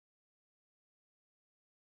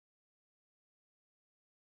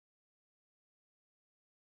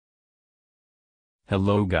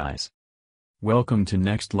Hello guys. Welcome to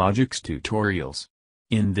Next Logic's tutorials.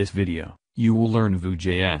 In this video, you will learn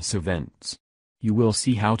Vue.js events. You will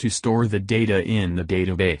see how to store the data in the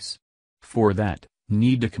database. For that,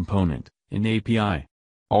 need a component, an API.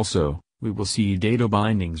 Also, we will see data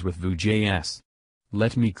bindings with Vue.js.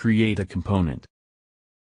 Let me create a component.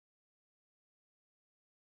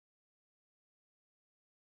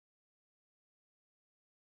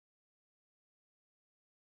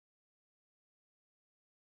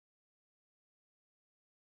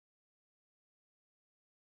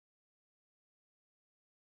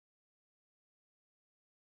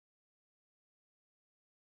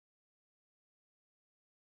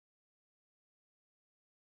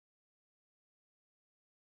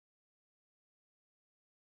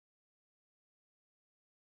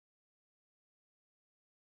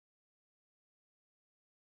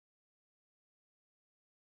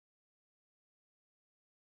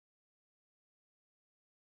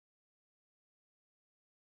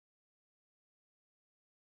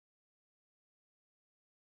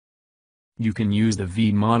 You can use the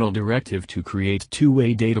vModel directive to create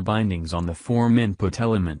two-way data bindings on the form input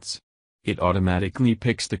elements. It automatically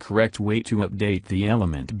picks the correct way to update the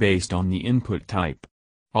element based on the input type.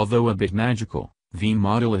 Although a bit magical,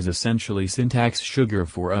 vModel is essentially syntax sugar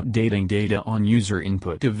for updating data on user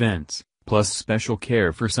input events, plus special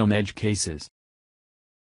care for some edge cases.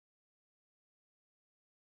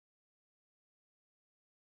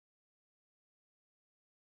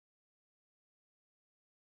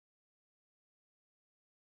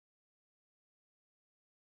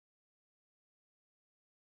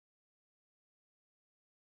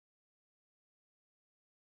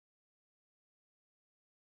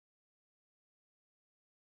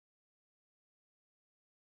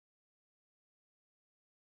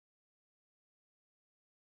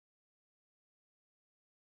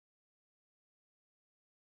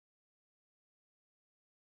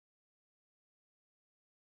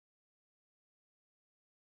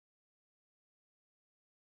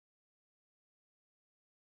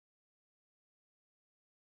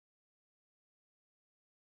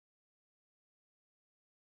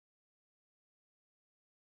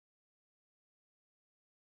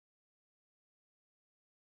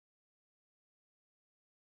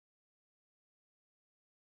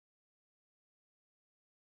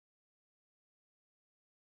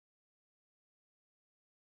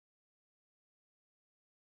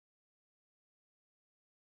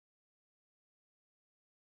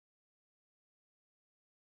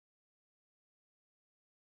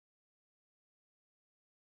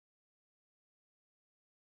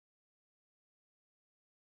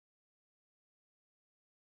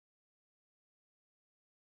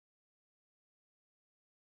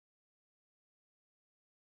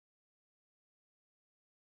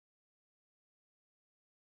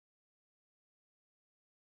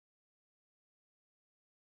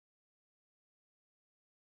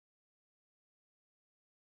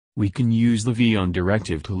 We can use the vOn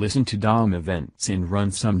directive to listen to DOM events and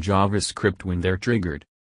run some JavaScript when they're triggered.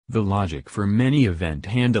 The logic for many event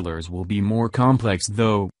handlers will be more complex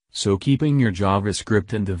though, so keeping your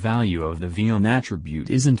JavaScript and the value of the vOn attribute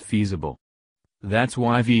isn't feasible. That's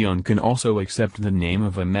why vOn can also accept the name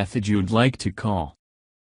of a method you'd like to call.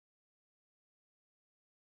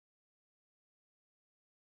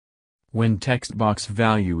 When text box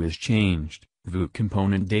value is changed, Vue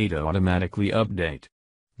component data automatically update.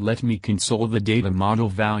 Let me console the data model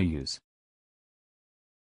values.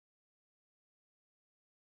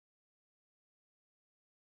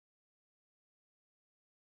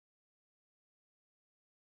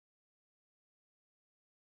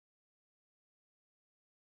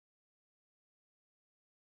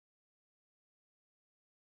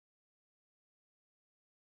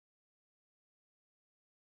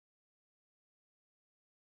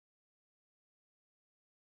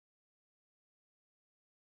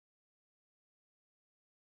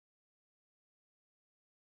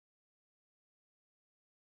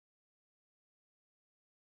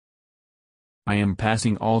 I am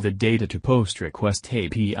passing all the data to PostRequest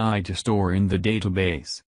API to store in the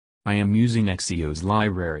database. I am using Exeo's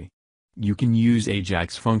library. You can use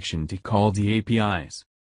Ajax function to call the APIs.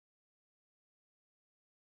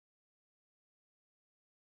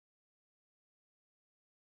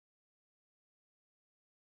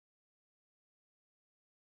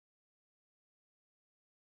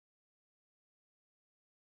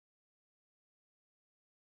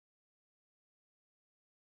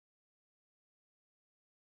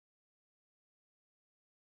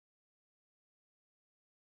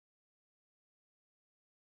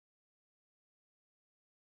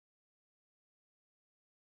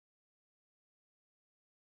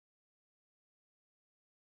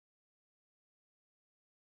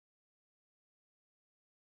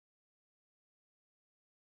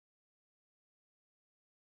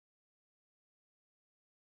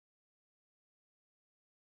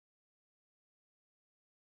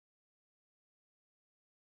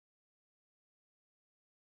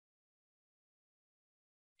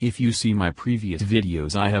 If you see my previous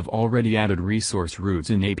videos, I have already added resource roots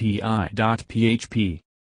in API.php.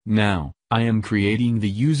 Now, I am creating the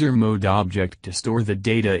user mode object to store the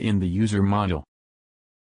data in the user model.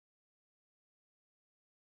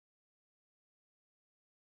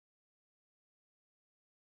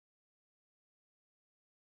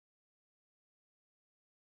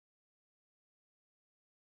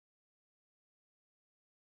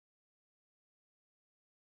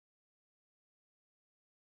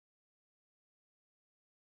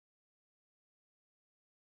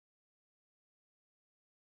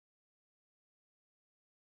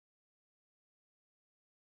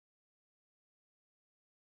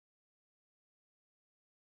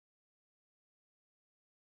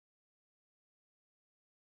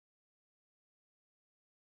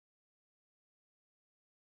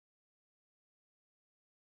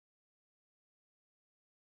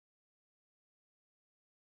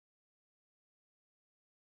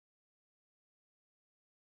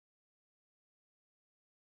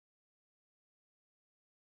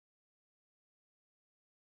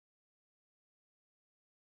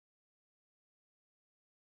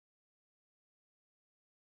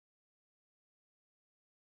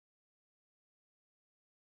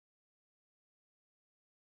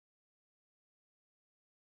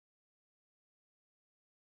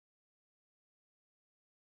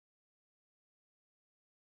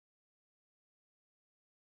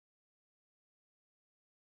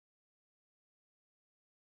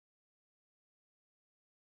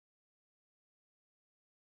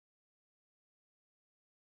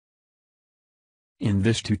 In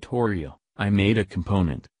this tutorial, I made a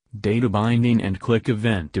component, data binding and click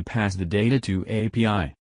event to pass the data to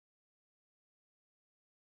API.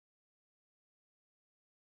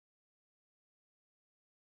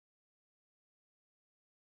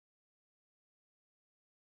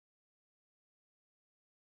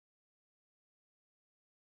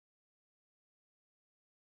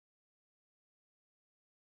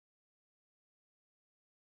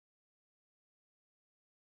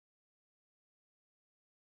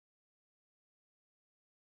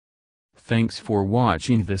 Thanks for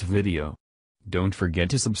watching this video. Don't forget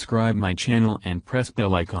to subscribe my channel and press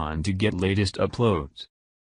bell icon to get latest uploads.